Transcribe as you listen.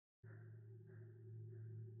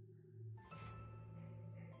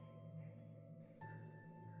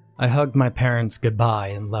I hugged my parents goodbye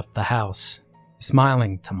and left the house,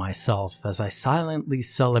 smiling to myself as I silently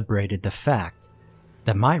celebrated the fact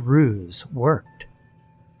that my ruse worked.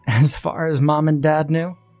 As far as Mom and Dad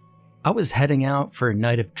knew, I was heading out for a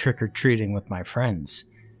night of trick-or-treating with my friends.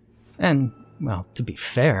 And, well, to be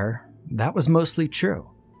fair, that was mostly true.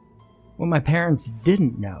 What my parents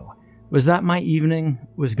didn't know was that my evening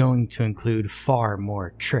was going to include far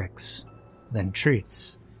more tricks than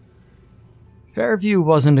treats. Fairview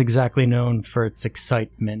wasn't exactly known for its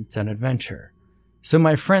excitement and adventure, so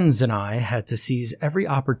my friends and I had to seize every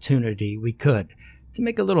opportunity we could to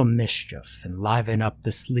make a little mischief and liven up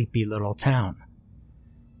the sleepy little town.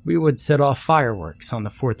 We would set off fireworks on the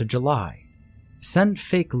 4th of July, send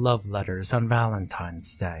fake love letters on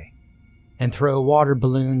Valentine's Day, and throw water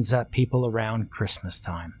balloons at people around Christmas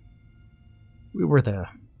time. We were the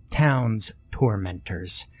town's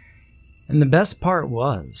tormentors, and the best part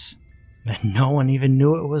was that no one even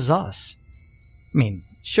knew it was us. I mean,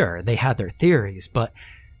 sure, they had their theories, but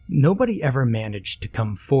nobody ever managed to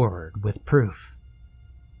come forward with proof.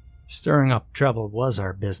 Stirring up trouble was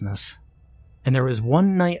our business, and there was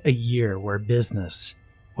one night a year where business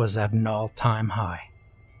was at an all-time high: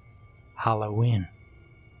 Halloween.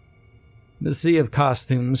 The sea of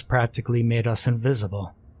costumes practically made us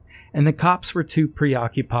invisible, and the cops were too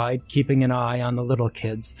preoccupied keeping an eye on the little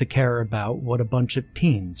kids to care about what a bunch of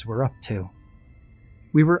teens were up to.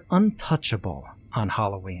 We were untouchable on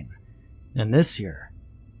Halloween, and this year,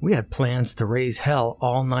 we had plans to raise hell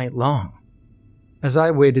all night long. As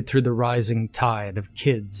I waded through the rising tide of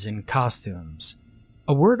kids in costumes,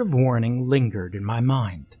 a word of warning lingered in my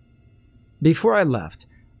mind. Before I left,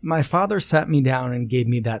 my father sat me down and gave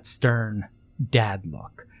me that stern dad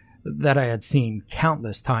look that I had seen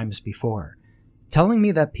countless times before, telling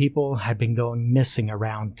me that people had been going missing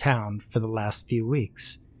around town for the last few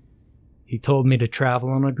weeks. He told me to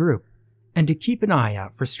travel in a group and to keep an eye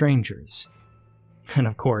out for strangers. And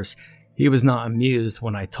of course, he was not amused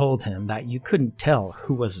when I told him that you couldn't tell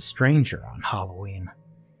who was a stranger on Halloween.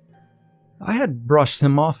 I had brushed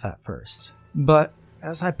him off at first, but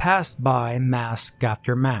as I passed by mask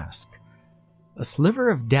after mask, a sliver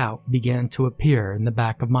of doubt began to appear in the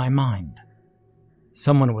back of my mind.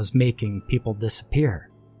 Someone was making people disappear,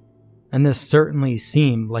 and this certainly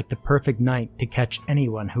seemed like the perfect night to catch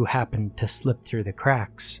anyone who happened to slip through the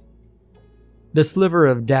cracks. The sliver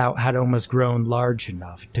of doubt had almost grown large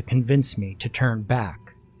enough to convince me to turn back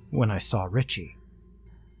when I saw Richie.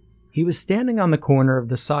 He was standing on the corner of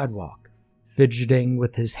the sidewalk, fidgeting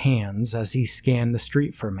with his hands as he scanned the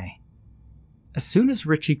street for me. As soon as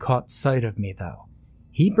Richie caught sight of me, though,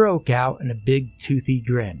 he broke out in a big toothy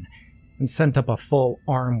grin and sent up a full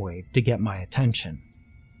arm wave to get my attention.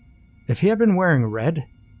 If he had been wearing red,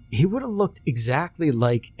 he would have looked exactly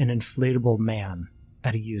like an inflatable man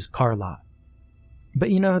at a used car lot. But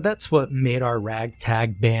that's what made our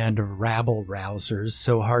ragtag band of rabble-rousers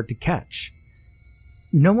so hard to catch.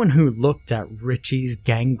 No one who looked at Richie's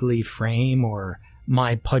gangly frame or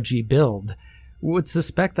my pudgy build would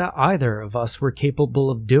suspect that either of us were capable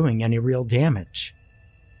of doing any real damage.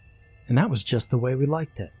 And that was just the way we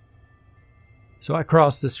liked it. So I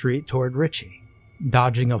crossed the street toward Richie,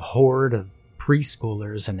 dodging a horde of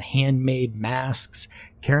preschoolers in handmade masks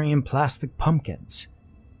carrying plastic pumpkins.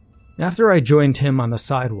 After I joined him on the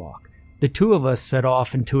sidewalk, the two of us set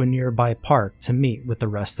off into a nearby park to meet with the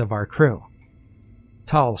rest of our crew.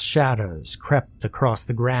 Tall shadows crept across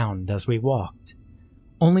the ground as we walked,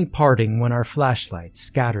 only parting when our flashlights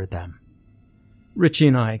scattered them. Richie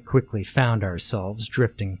and I quickly found ourselves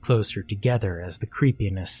drifting closer together as the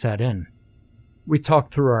creepiness set in. We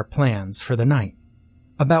talked through our plans for the night,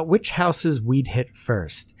 about which houses we'd hit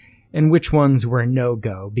first, and which ones were a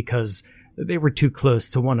no-go because they were too close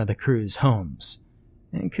to one of the crew's homes,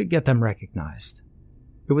 and could get them recognized.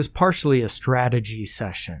 It was partially a strategy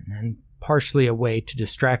session, and partially a way to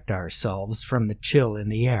distract ourselves from the chill in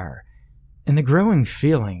the air, and the growing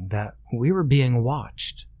feeling that we were being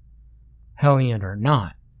watched. Hellion or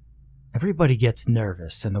not, everybody gets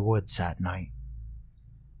nervous in the woods at night.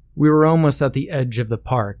 We were almost at the edge of the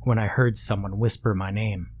park when I heard someone whisper my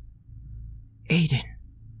name. "Aiden,"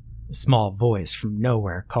 a small voice from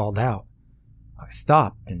nowhere called out. I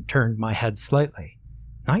stopped and turned my head slightly,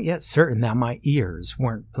 not yet certain that my ears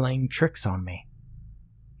weren't playing tricks on me.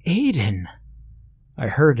 "Aiden!" I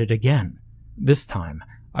heard it again. This time,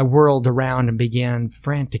 I whirled around and began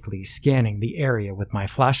frantically scanning the area with my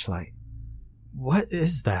flashlight. "What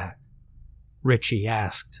is that?" Richie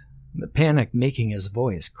asked, the panic making his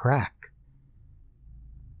voice crack.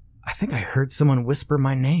 "I think I heard someone whisper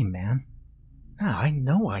my name, man." "I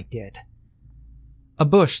know I did." A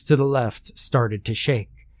bush to the left started to shake,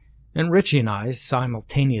 and Richie and I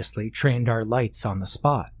simultaneously trained our lights on the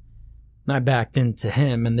spot. I backed into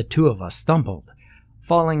him and the two of us stumbled,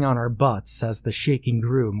 falling on our butts as the shaking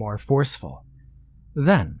grew more forceful.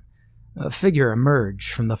 Then, a figure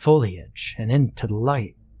emerged from the foliage and into the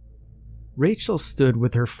light. Rachel stood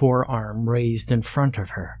with her forearm raised in front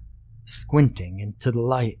of her, squinting into the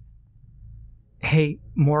light. "Hey,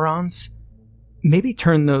 morons, maybe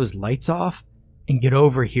turn those lights off and get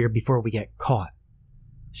over here before we get caught,"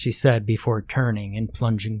 she said before turning and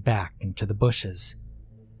plunging back into the bushes.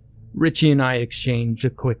 Richie and I exchanged a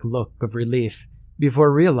quick look of relief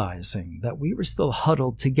before realizing that we were still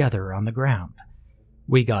huddled together on the ground.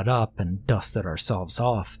 We got up and dusted ourselves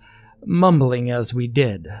off, mumbling as we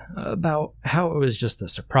did about how it was just a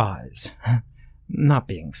surprise. Not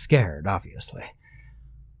being scared, obviously.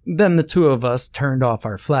 Then the two of us turned off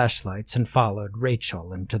our flashlights and followed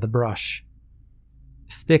Rachel into the brush.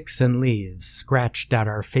 Sticks and leaves scratched at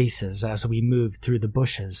our faces as we moved through the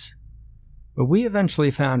bushes, but we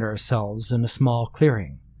eventually found ourselves in a small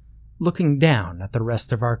clearing, looking down at the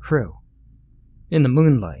rest of our crew. In the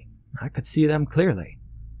moonlight, I could see them clearly.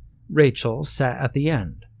 Rachel sat at the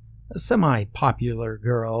end, a semi-popular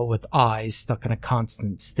girl with eyes stuck in a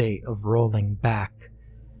constant state of rolling back.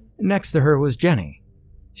 Next to her was Jenny.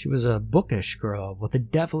 She was a bookish girl with a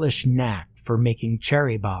devilish knack for making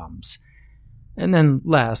cherry bombs. And then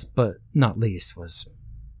last but not least was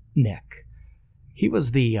Nick. He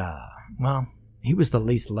was the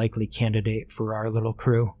least likely candidate for our little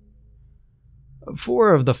crew.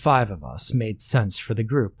 4 of the 5 of us made sense for the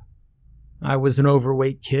group. I was an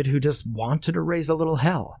overweight kid who just wanted to raise a little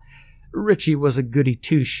hell. Richie was a goody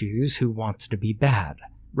two-shoes who wanted to be bad.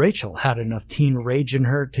 Rachel had enough teen rage in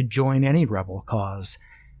her to join any rebel cause.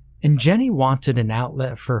 And Jenny wanted an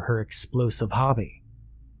outlet for her explosive hobby.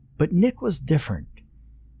 But Nick was different.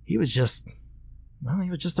 He was just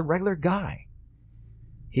a regular guy.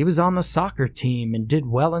 He was on the soccer team and did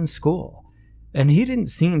well in school, and he didn't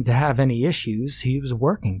seem to have any issues he was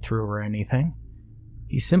working through or anything.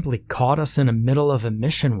 He simply caught us in the middle of a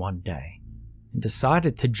mission one day and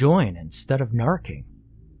decided to join instead of narking.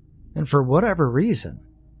 And for whatever reason,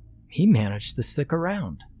 he managed to stick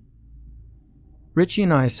around. Richie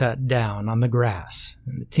and I sat down on the grass,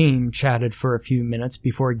 and the team chatted for a few minutes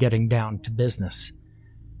before getting down to business.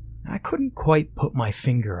 I couldn't quite put my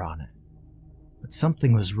finger on it, but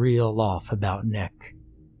something was real off about Nick.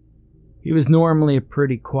 He was normally a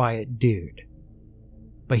pretty quiet dude,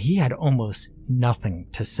 but he had almost nothing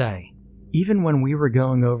to say, even when we were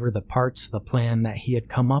going over the parts of the plan that he had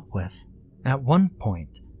come up with. At one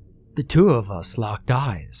point, the two of us locked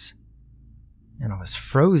eyes, and I was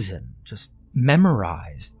frozen, just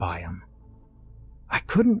memorized by him. I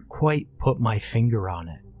couldn't quite put my finger on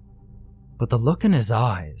it, but the look in his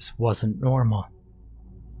eyes wasn't normal.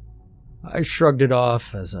 I shrugged it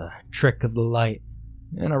off as a trick of the light,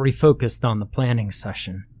 and I refocused on the planning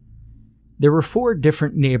session. There were 4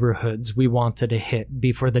 different neighborhoods we wanted to hit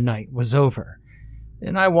before the night was over,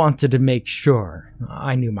 and I wanted to make sure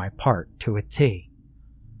I knew my part to a T.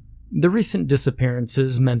 The recent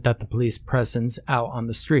disappearances meant that the police presence out on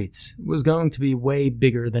the streets was going to be way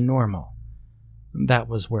bigger than normal. That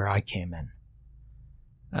was where I came in.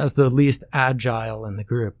 As the least agile in the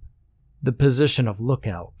group, the position of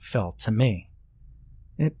lookout fell to me.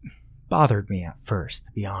 It bothered me at first,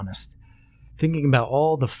 to be honest, thinking about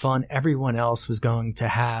all the fun everyone else was going to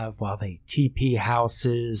have while they TP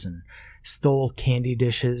houses and stole candy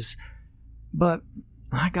dishes, but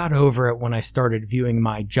I got over it when I started viewing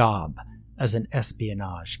my job as an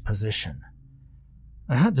espionage position.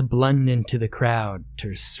 I had to blend into the crowd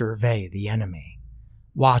to survey the enemy,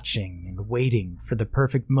 watching and waiting for the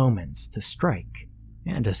perfect moments to strike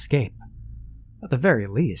and escape. At the very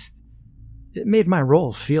least, it made my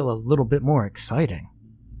role feel a little bit more exciting.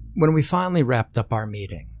 When we finally wrapped up our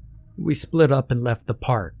meeting, we split up and left the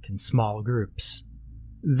park in small groups.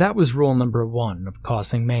 That was rule number 1 of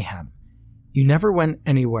causing mayhem. You never went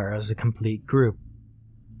anywhere as a complete group.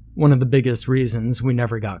 One of the biggest reasons we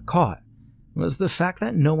never got caught was the fact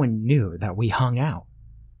that no one knew that we hung out.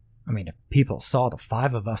 I mean, if people saw the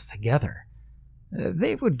 5 of us together,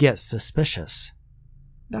 they would get suspicious.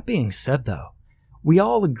 That being said, though, we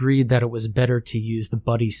all agreed that it was better to use the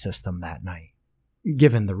buddy system that night,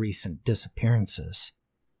 given the recent disappearances.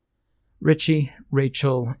 Richie,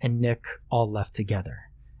 Rachel, and Nick all left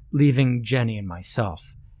together, leaving Jenny and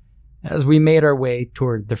myself. As we made our way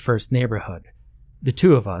toward the first neighborhood, the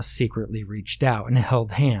 2 of us secretly reached out and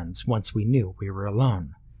held hands once we knew we were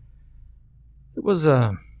alone. It was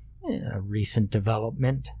a recent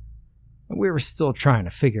development, and we were still trying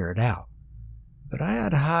to figure it out. but I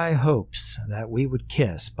had high hopes that we would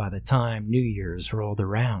kiss by the time New Year's rolled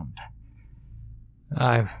around.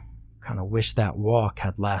 I kind of wish that walk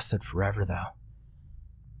had lasted forever, though.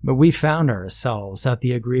 But we found ourselves at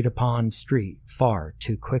the agreed-upon street far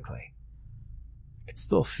too quickly. I could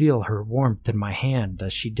still feel her warmth in my hand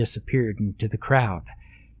as she disappeared into the crowd,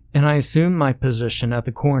 and I assumed my position at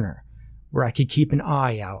the corner, where I could keep an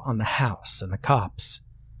eye out on the house and the cops.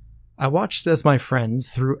 I watched as my friends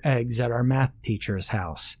threw eggs at our math teacher's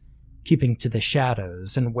house, keeping to the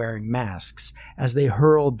shadows and wearing masks as they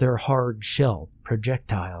hurled their hard-shelled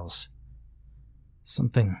projectiles.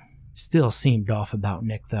 Something still seemed off about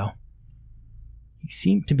Nick, though. He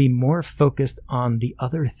seemed to be more focused on the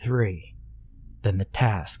other three than the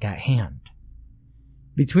task at hand.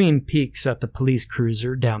 Between peeks at the police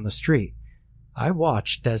cruiser down the street, I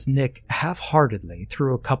watched as Nick half-heartedly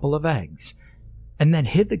threw a couple of eggs and then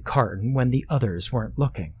hid the carton when the others weren't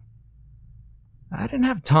looking. I didn't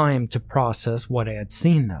have time to process what I had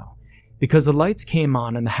seen, though, because the lights came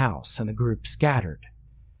on in the house and the group scattered.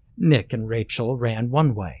 Nick and Rachel ran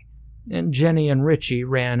one way, and Jenny and Richie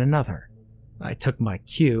ran another. I took my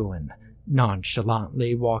cue and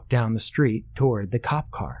nonchalantly walked down the street toward the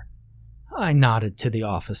cop car. I nodded to the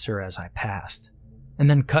officer as I passed, and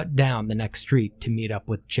then cut down the next street to meet up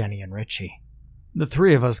with Jenny and Richie. The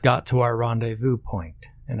three of us got to our rendezvous point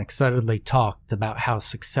and excitedly talked about how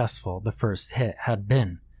successful the first hit had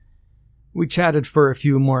been. We chatted for a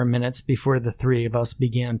few more minutes before the three of us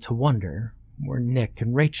began to wonder where Nick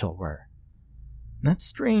and Rachel were. That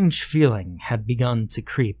strange feeling had begun to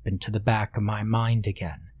creep into the back of my mind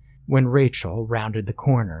again when Rachel rounded the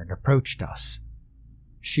corner and approached us.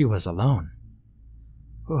 She was alone.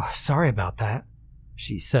 "Oh, sorry about that,"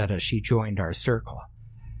 she said as she joined our circle.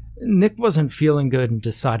 "Nick wasn't feeling good and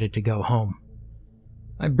decided to go home."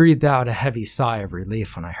 I breathed out a heavy sigh of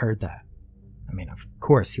relief when I heard that. I mean, of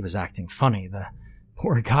course he was acting funny. The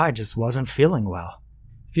poor guy just wasn't feeling well.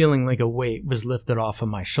 Feeling like a weight was lifted off of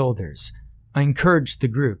my shoulders, I encouraged the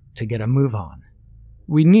group to get a move on.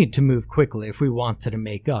 We need to move quickly if we wanted to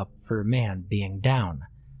make up for a man being down.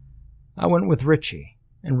 I went with Richie,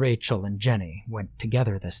 and Rachel and Jenny went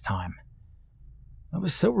together this time. I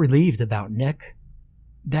was so relieved about Nick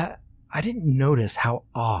that I didn't notice how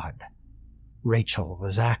odd Rachel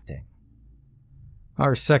was acting.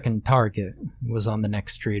 Our second target was on the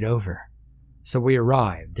next street over, so we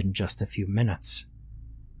arrived in just a few minutes.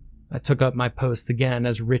 I took up my post again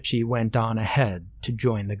as Richie went on ahead to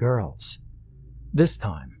join the girls. This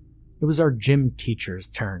time, it was our gym teacher's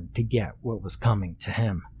turn to get what was coming to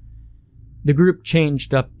him. The group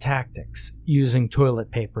changed up tactics, using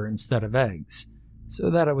toilet paper instead of eggs, so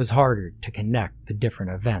that it was harder to connect the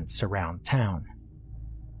different events around town.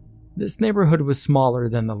 This neighborhood was smaller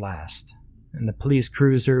than the last, and the police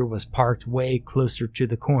cruiser was parked way closer to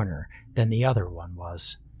the corner than the other one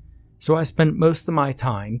was. So I spent most of my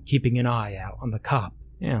time keeping an eye out on the cop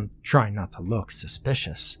and trying not to look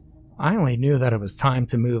suspicious. I only knew that it was time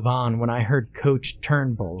to move on when I heard Coach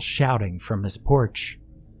Turnbull shouting from his porch.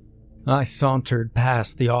 I sauntered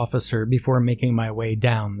past the officer before making my way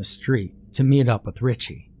down the street to meet up with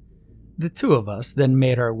Richie. The two of us then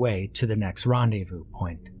made our way to the next rendezvous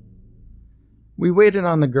point. We waited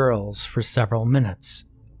on the girls for several minutes.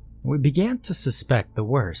 We began to suspect the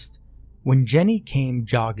worst when Jenny came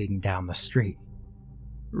jogging down the street.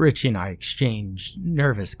 Richie and I exchanged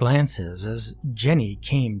nervous glances as Jenny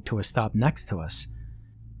came to a stop next to us.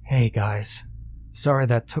 "Hey guys, sorry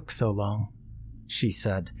that took so long," she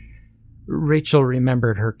said. Rachel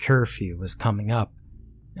remembered her curfew was coming up.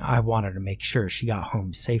 I wanted to make sure she got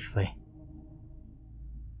home safely.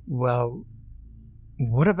 "Well,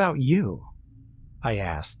 what about you?" I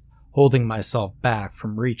asked, holding myself back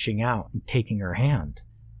from reaching out and taking her hand.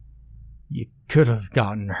 "You could have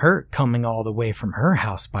gotten hurt coming all the way from her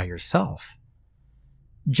house by yourself."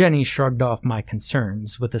 Jenny shrugged off my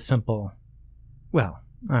concerns with a simple, "Well,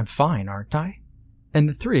 I'm fine, aren't I?" And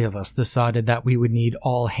the three of us decided that we would need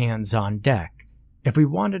all hands on deck if we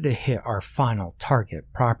wanted to hit our final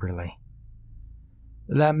target properly.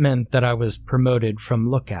 That meant that I was promoted from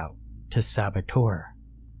lookout to saboteur.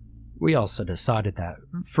 We also decided that,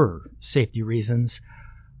 for safety reasons,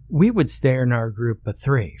 we would stay in our group of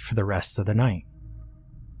three for the rest of the night.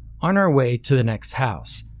 On our way to the next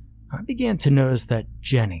house, I began to notice that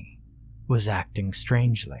Jenny was acting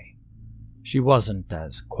strangely. She wasn't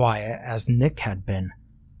as quiet as Nick had been,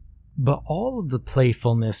 but all of the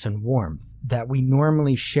playfulness and warmth that we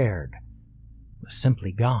normally shared was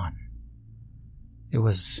simply gone. It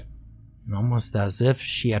was almost as if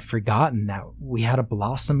she had forgotten that we had a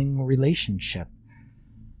blossoming relationship.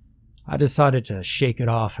 I decided to shake it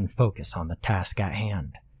off and focus on the task at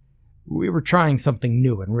hand. We were trying something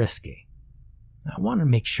new and risky. I wanted to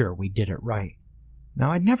make sure we did it right.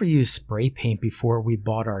 Now, I'd never used spray paint before we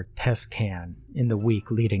bought our test can in the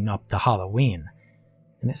week leading up to Halloween,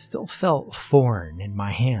 and it still felt foreign in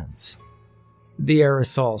my hands. The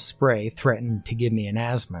aerosol spray threatened to give me an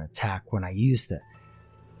asthma attack when I used it.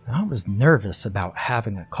 I was nervous about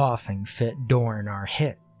having a coughing fit during our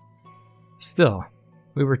hit. Still,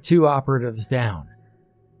 we were 2 operatives down,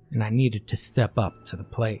 and I needed to step up to the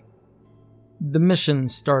plate. The mission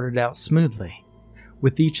started out smoothly,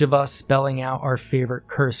 with each of us spelling out our favorite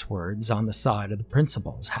curse words on the side of the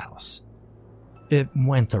principal's house. It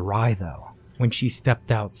went awry, though, when she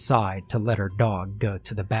stepped outside to let her dog go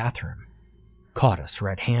to the bathroom, caught us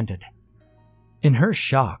red-handed. In her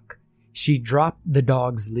shock, she dropped the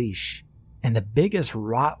dog's leash, and the biggest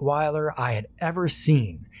Rottweiler I had ever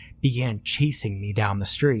seen began chasing me down the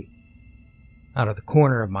street. Out of the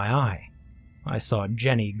corner of my eye, I saw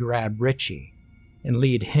Jenny grab Richie and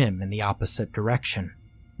lead him in the opposite direction.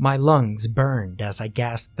 My lungs burned as I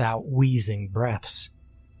gasped out wheezing breaths.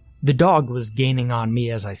 The dog was gaining on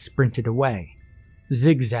me as I sprinted away,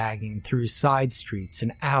 zigzagging through side streets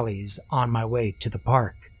and alleys on my way to the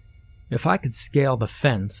park. If I could scale the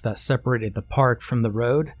fence that separated the park from the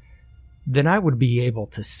road, then I would be able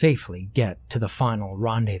to safely get to the final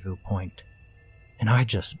rendezvous point. And I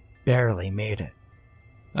just barely made it.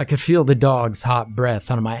 I could feel the dog's hot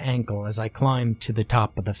breath on my ankle as I climbed to the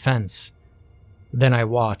top of the fence. Then I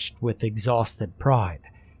watched with exhausted pride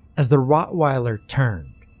as the Rottweiler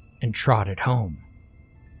turned and trotted home.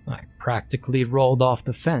 I practically rolled off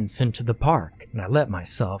the fence into the park, and I let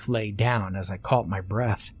myself lay down as I caught my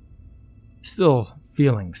breath. Still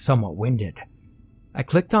feeling somewhat winded, I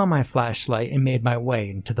clicked on my flashlight and made my way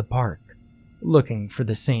into the park, looking for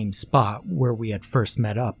the same spot where we had first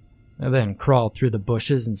met up. I then crawled through the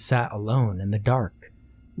bushes and sat alone in the dark,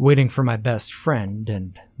 waiting for my best friend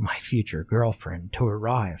and my future girlfriend to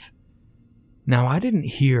arrive. Now, I didn't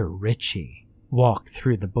hear Richie walk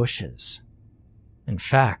through the bushes. In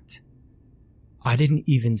fact, I didn't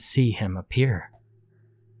even see him appear.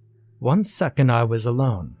 1 second I was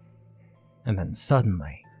alone, and then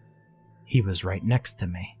suddenly, he was right next to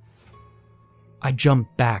me. I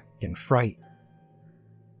jumped back in fright.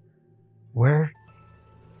 "Where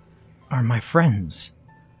are my friends?"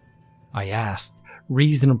 I asked,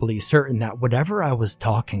 reasonably certain that whatever I was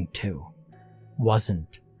talking to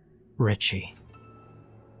wasn't Richie.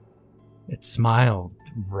 It smiled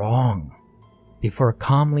wrong before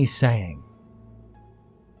calmly saying,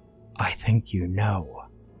 "I think you know,"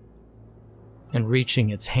 and reaching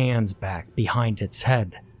its hands back behind its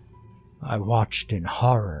head. I watched in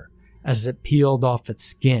horror as it peeled off its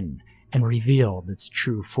skin and revealed its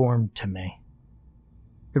true form to me.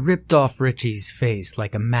 It ripped off Richie's face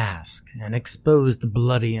like a mask and exposed the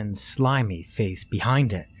bloody and slimy face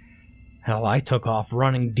behind it. Hell, I took off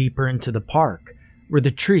running deeper into the park, where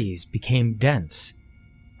the trees became dense.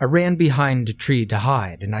 I ran behind a tree to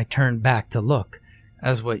hide, and I turned back to look,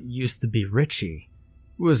 as what used to be Richie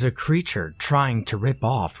was a creature trying to rip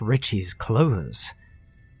off Richie's clothes.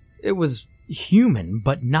 It was human,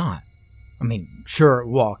 but not. I mean, sure, it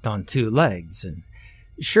walked on 2 legs, and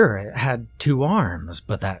sure, it had 2 arms,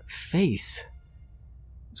 but that face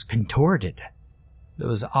was contorted.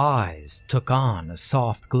 Those eyes took on a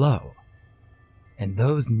soft glow, and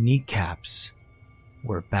those kneecaps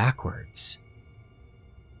were backwards.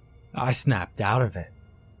 I snapped out of it.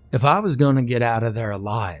 If I was going to get out of there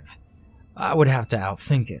alive, I would have to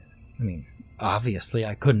outthink it. I mean, obviously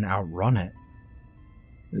I couldn't outrun it.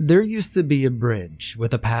 There used to be a bridge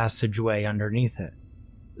with a passageway underneath it,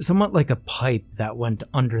 somewhat like a pipe that went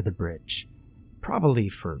under the bridge, probably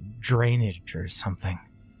for drainage or something.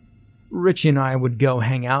 Richie and I would go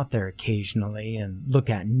hang out there occasionally and look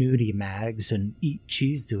at nudie mags and eat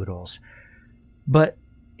cheese doodles. But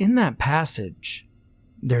in that passage,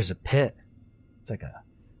 there's a pit. It's like a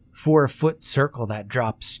 4-foot circle that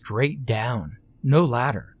drops straight down, no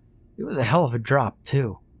ladder. It was a hell of a drop,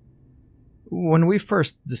 too. When we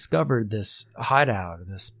first discovered this hideout,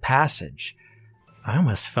 this passage, I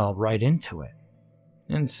almost fell right into it.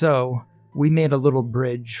 And so, we made a little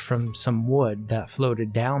bridge from some wood that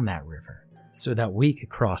floated down that river, so that we could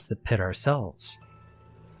cross the pit ourselves.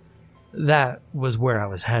 That was where I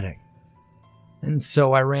was heading. And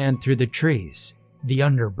so I ran through the trees, the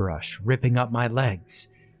underbrush ripping up my legs,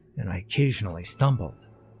 and I occasionally stumbled.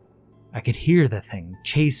 I could hear the thing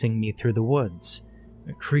chasing me through the woods.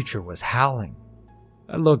 The creature was howling.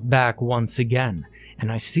 I look back once again,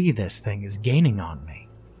 and I see this thing is gaining on me.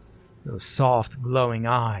 those soft, glowing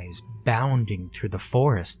eyes bounding through the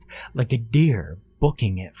forest like a deer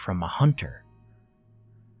booking it from a hunter.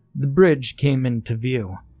 The bridge came into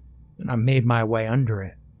view, and I made my way under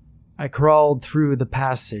it. I crawled through the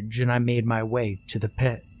passage and I made my way to the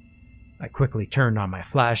pit. I quickly turned on my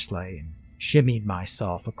flashlight and shimmied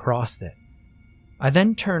myself across it. I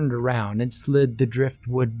then turned around and slid the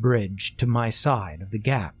driftwood bridge to my side of the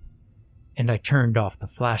gap, and I turned off the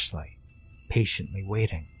flashlight, patiently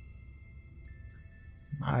waiting.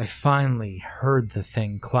 I finally heard the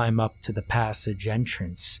thing climb up to the passage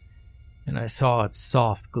entrance, and I saw its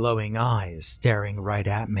soft, glowing eyes staring right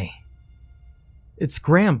at me. It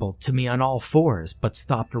scrambled to me on all fours, but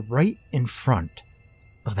stopped right in front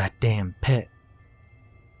of that damn pit.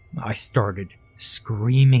 I started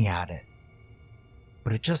screaming at it,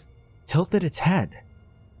 but it just tilted its head.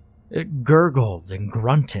 It gurgled and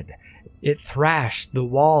grunted. It thrashed the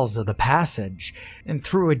walls of the passage and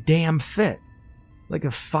threw a damn fit, like a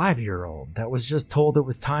 5-year-old that was just told it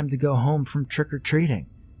was time to go home from trick-or-treating.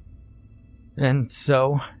 And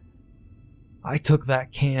so, I took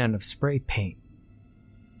that can of spray paint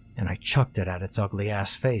and I chucked it at its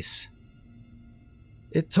ugly-ass face.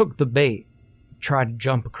 It took the bait, tried to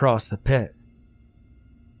jump across the pit,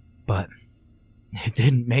 but it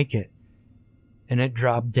didn't make it, and it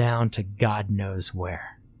dropped down to God knows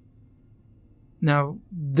where. Now,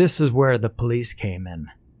 this is where the police came in.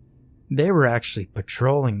 They were actually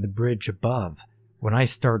patrolling the bridge above when I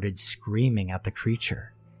started screaming at the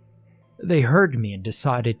creature. They heard me and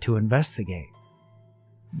decided to investigate.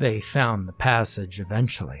 They found the passage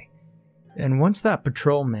eventually, and once that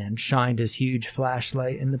patrolman shined his huge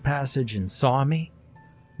flashlight in the passage and saw me,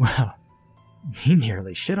 well, he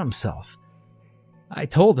nearly shit himself. I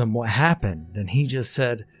told him what happened, and he just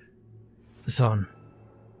said, "Son,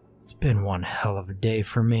 it's been one hell of a day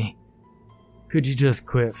for me. Could you just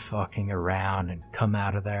quit fucking around and come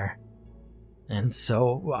out of there?" And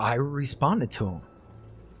so I responded to him,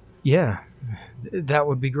 "Yeah, that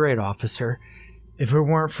would be great, officer, if it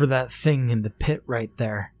weren't for that thing in the pit right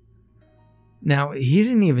there." Now, he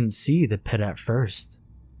didn't even see the pit at first,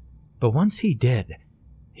 but once he did,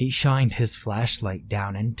 he shined his flashlight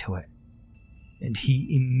down into it, and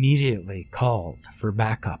he immediately called for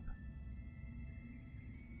backup.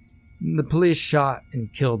 The police shot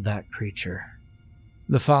and killed that creature.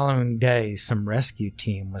 The following day, some rescue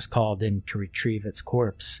team was called in to retrieve its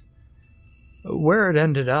corpse. Where it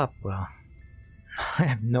ended up, well, I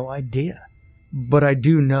have no idea. But I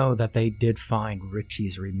do know that they did find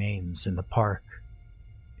Richie's remains in the park.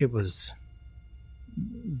 It was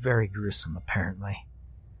very gruesome, apparently.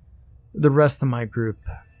 The rest of my group,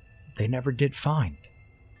 they never did find.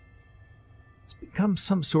 It's become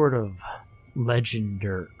some sort of legend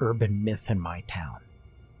or urban myth in my town.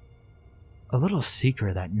 A little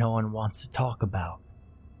secret that no one wants to talk about.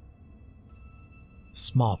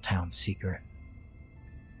 Small town secret.